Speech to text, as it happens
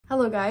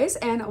Hello guys,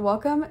 and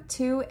welcome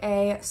to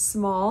a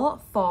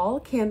small fall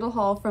candle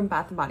haul from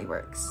Bath & Body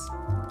Works.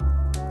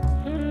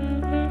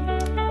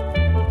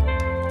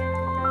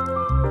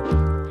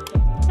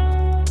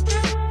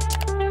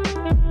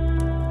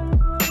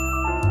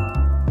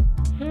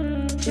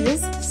 It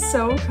is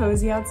so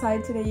cozy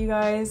outside today, you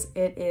guys.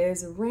 It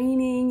is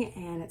raining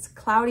and it's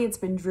cloudy. It's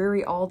been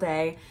dreary all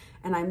day.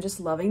 And I'm just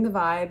loving the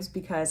vibes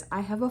because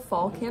I have a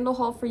fall candle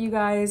haul for you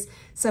guys.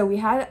 So we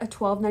had a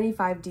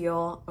 $12.95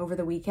 deal over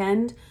the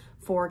weekend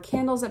for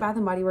candles at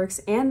Bath & Body Works,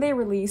 and they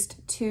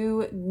released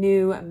 2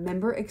 new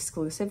member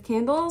exclusive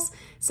candles.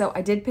 So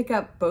I did pick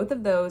up both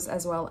of those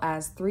as well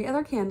as 3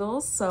 other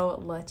candles. So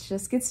let's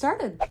just get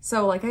started.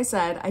 So like I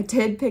said, I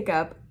did pick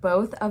up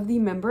both of the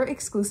member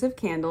exclusive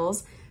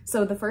candles.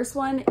 So the first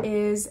one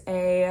is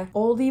a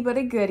oldie but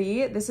a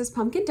goodie. This is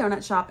Pumpkin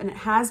Donut Shop, and it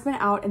has been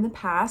out in the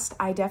past.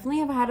 I definitely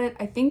have had it,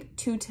 I think,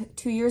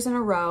 two years in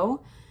a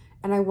row.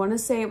 And I want to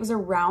say it was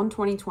around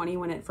 2020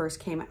 when it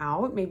first came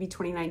out, maybe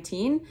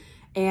 2019.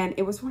 And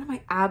it was one of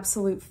my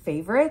absolute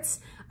favorites.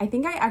 I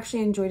think I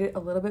actually enjoyed it a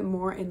little bit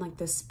more in like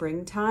the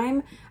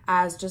springtime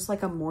as just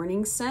like a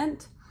morning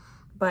scent.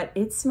 But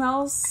it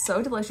smells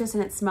so delicious,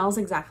 and it smells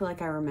exactly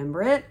like I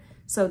remember it.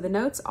 So the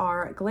notes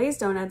are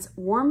glazed donuts,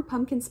 warm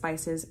pumpkin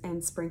spices,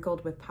 and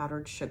sprinkled with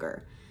powdered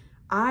sugar.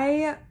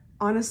 I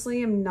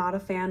honestly am not a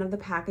fan of the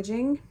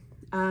packaging.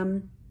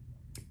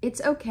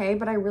 It's okay,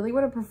 but I really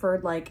would have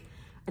preferred like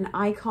an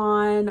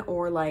icon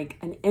or like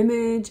an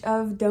image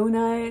of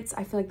donuts.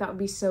 I feel like that would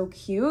be so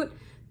cute.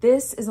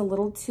 This is a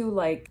little too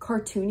like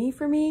cartoony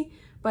for me,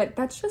 but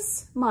that's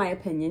just my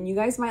opinion. You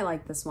guys might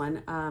like this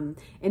one.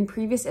 In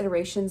previous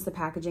iterations, the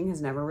packaging has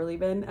never really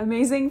been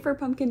amazing for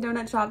Pumpkin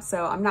Donut Shop,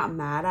 so I'm not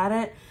mad at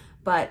it,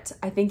 but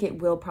I think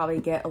it will probably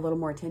get a little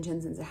more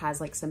attention since it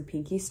has like some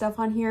pinky stuff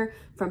on here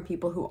from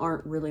people who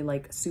aren't really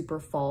like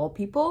super fall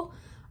people.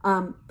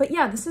 But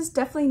yeah, this is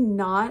definitely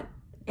not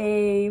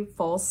a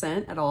fall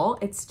scent at all.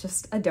 It's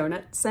just a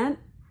donut scent.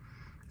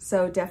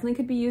 So definitely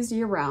could be used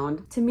year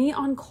round. To me,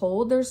 on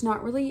cold, there's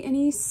not really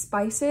any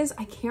spices.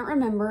 I can't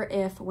remember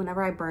if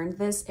whenever I burned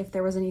this, if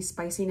there was any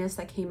spiciness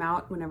that came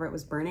out whenever it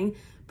was burning,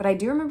 but I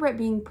do remember it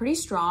being pretty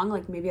strong,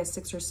 like maybe a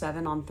 6 or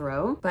 7 on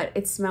throw, but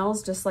it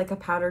smells just like a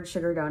powdered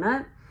sugar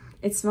donut.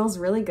 It smells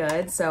really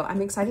good. So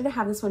I'm excited to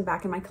have this one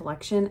back in my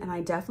collection, and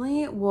I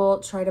definitely will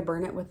try to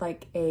burn it with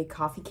like a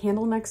coffee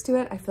candle next to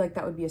it. I feel like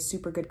that would be a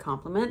super good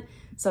compliment.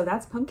 So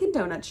that's Pumpkin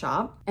Donut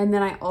Shop. And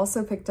then I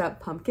also picked up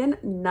pumpkin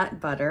nut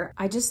butter.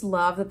 I just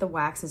love that the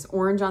wax is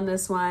orange on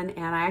this one,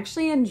 and I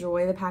actually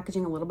enjoy the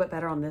packaging a little bit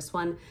better on this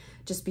one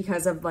just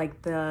because of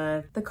like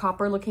the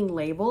copper looking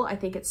label. I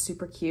think it's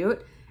super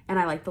cute. And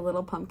I like the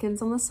little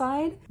pumpkins on the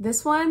side.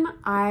 This one,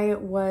 I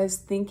was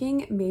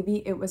thinking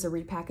maybe it was a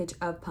repackage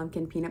of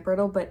pumpkin peanut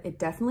brittle, but it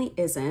definitely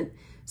isn't.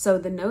 So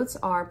the notes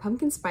are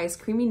pumpkin spice,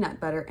 creamy nut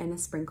butter, and a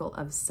sprinkle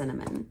of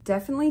cinnamon.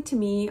 Definitely to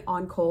me,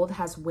 on cold,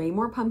 has way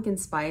more pumpkin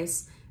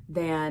spice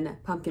than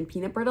pumpkin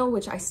peanut brittle,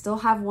 which I still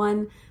have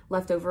one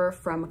left over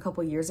from a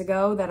couple years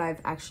ago that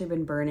I've actually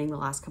been burning the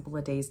last couple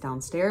of days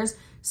downstairs.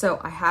 So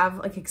I have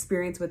like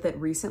experience with it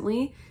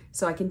recently.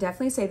 So I can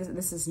definitely say that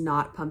this is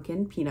not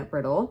pumpkin peanut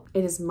brittle.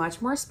 It is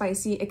much more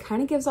spicy. It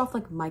kind of gives off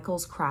like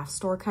Michael's craft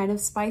store kind of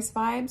spice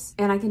vibes.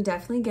 And I can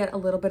definitely get a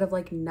little bit of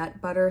like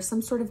nut butter,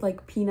 some sort of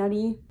like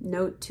peanutty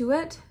note to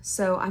it.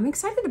 So I'm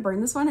excited to burn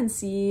this one and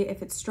see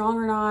if it's strong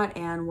or not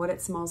and what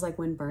it smells like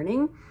when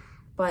burning.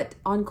 But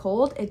on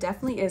cold, it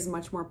definitely is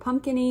much more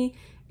pumpkin-y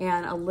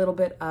and a little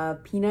bit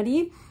of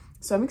peanutty.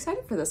 So I'm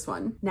excited for this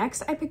one.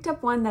 Next, I picked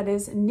up one that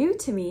is new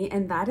to me,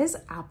 and that is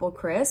Apple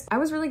Crisp. I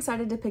was really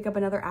excited to pick up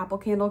another apple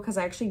candle because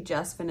I actually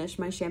just finished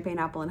my champagne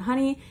apple and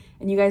honey.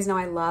 And you guys know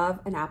I love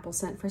an apple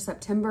scent for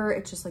September.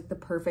 It's just like the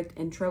perfect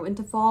intro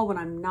into fall when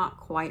I'm not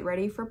quite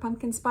ready for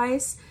pumpkin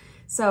spice.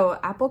 So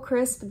Apple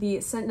Crisp,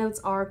 the scent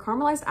notes are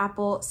caramelized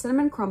apple,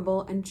 cinnamon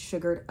crumble, and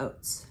sugared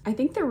oats. I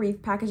think the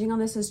wreath packaging on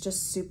this is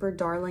just super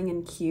darling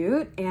and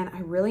cute, and I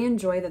really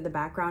enjoy that the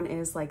background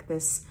is like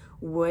this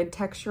wood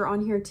texture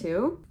on here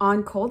too.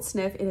 On cold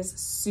sniff, it is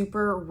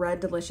super red,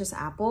 delicious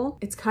apple.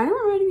 It's kind of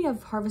reminding me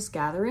of Harvest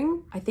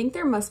Gathering. I think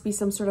there must be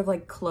some sort of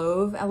like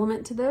clove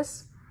element to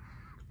this.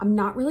 I'm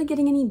not really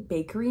getting any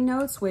bakery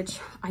notes, which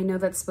I know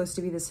that's supposed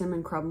to be the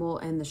cinnamon crumble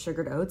and the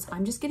sugared oats.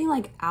 I'm just getting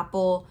like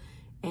apple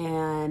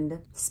and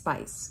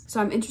spice. So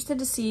I'm interested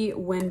to see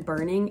when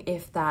burning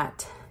if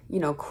that, you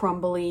know,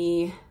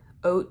 crumbly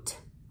oat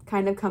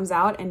kind of comes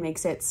out and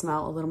makes it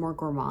smell a little more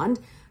gourmand.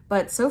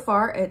 But so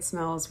far it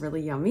smells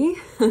really yummy.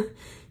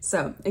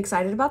 So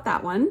excited about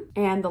that one.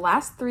 And the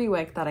last 3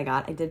 wick that I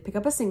got, I did pick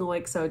up a single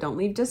wick, so don't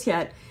leave just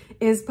yet,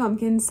 is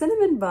Pumpkin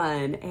Cinnamon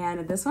Bun.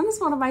 And this one is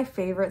one of my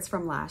favorites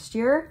from last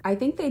year. I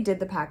think they did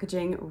the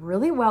packaging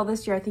really well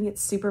this year. I think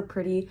it's super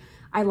pretty.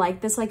 I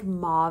like this like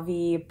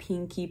mauve-y,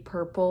 pinky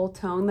purple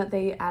tone that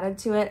they added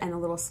to it and the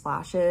little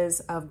splashes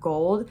of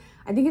gold.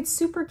 I think it's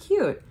super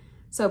cute.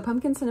 So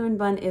pumpkin cinnamon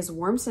bun is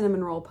warm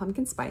cinnamon roll,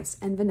 pumpkin spice,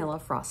 and vanilla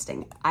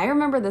frosting. I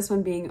remember this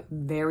one being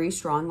very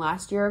strong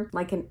last year,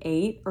 like an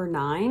 8 or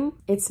 9.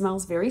 It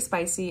smells very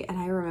spicy, and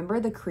I remember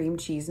the cream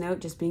cheese note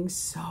just being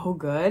so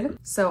good.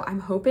 So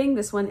I'm hoping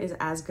this one is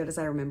as good as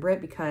I remember it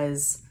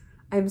because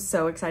I'm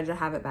so excited to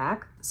have it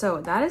back.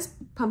 So that is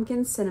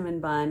pumpkin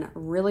cinnamon bun.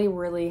 Really,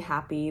 really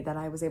happy that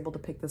I was able to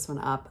pick this one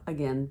up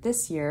again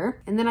this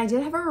year. And then I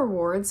did have a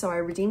reward, so I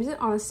redeemed it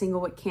on a single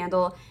wick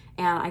candle,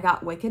 and I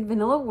got Wicked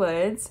Vanilla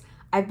Woods.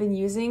 I've been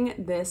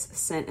using this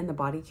scent in the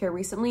body care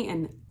recently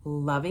and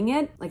loving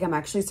it. Like, I'm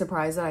actually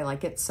surprised that I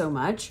like it so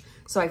much.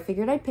 So I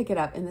figured I'd pick it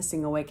up in the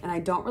single wick, and I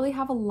don't really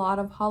have a lot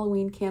of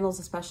Halloween candles,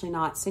 especially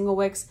not single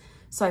wicks.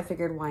 So I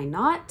figured why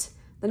not?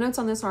 The notes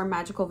on this are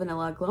magical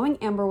vanilla, glowing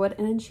amberwood,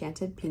 and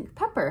enchanted pink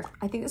pepper.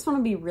 I think this one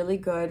would be really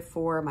good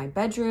for my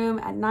bedroom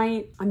at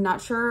night. I'm not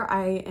sure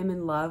I am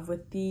in love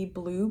with the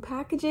blue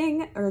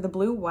packaging or the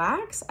blue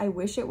wax. I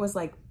wish it was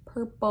like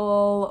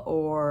purple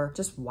or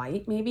just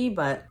white maybe,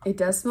 but it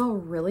does smell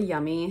really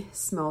yummy.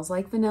 Smells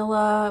like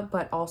vanilla,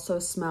 but also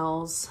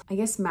smells, I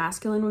guess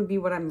masculine would be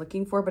what I'm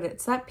looking for, but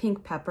it's that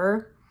pink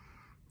pepper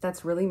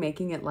that's really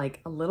making it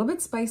like a little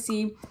bit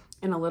spicy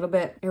and a little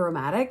bit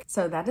aromatic.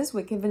 So that is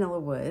Wicked Vanilla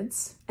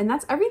Woods. And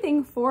that's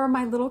everything for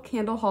my little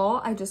candle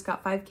haul. I just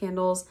got 5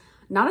 candles.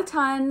 Not a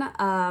ton.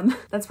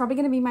 That's probably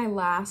gonna be my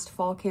last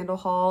fall candle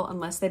haul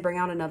unless they bring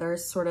out another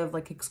sort of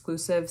like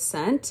exclusive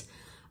scent.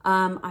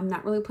 I'm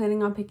not really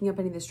planning on picking up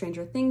any of the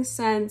Stranger Things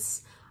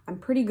scents. I'm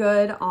pretty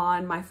good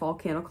on my fall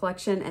candle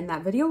collection, and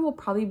that video will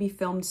probably be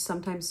filmed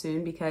sometime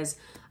soon because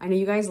I know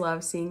you guys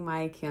love seeing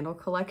my candle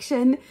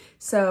collection.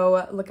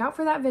 So look out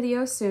for that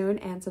video soon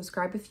and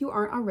subscribe if you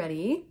aren't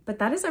already. But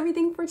that is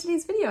everything for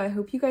today's video. I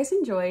hope you guys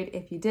enjoyed.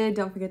 If you did,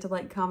 don't forget to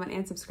like, comment,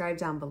 and subscribe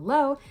down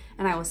below,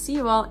 and I will see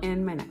you all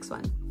in my next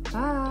one.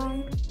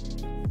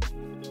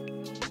 Bye.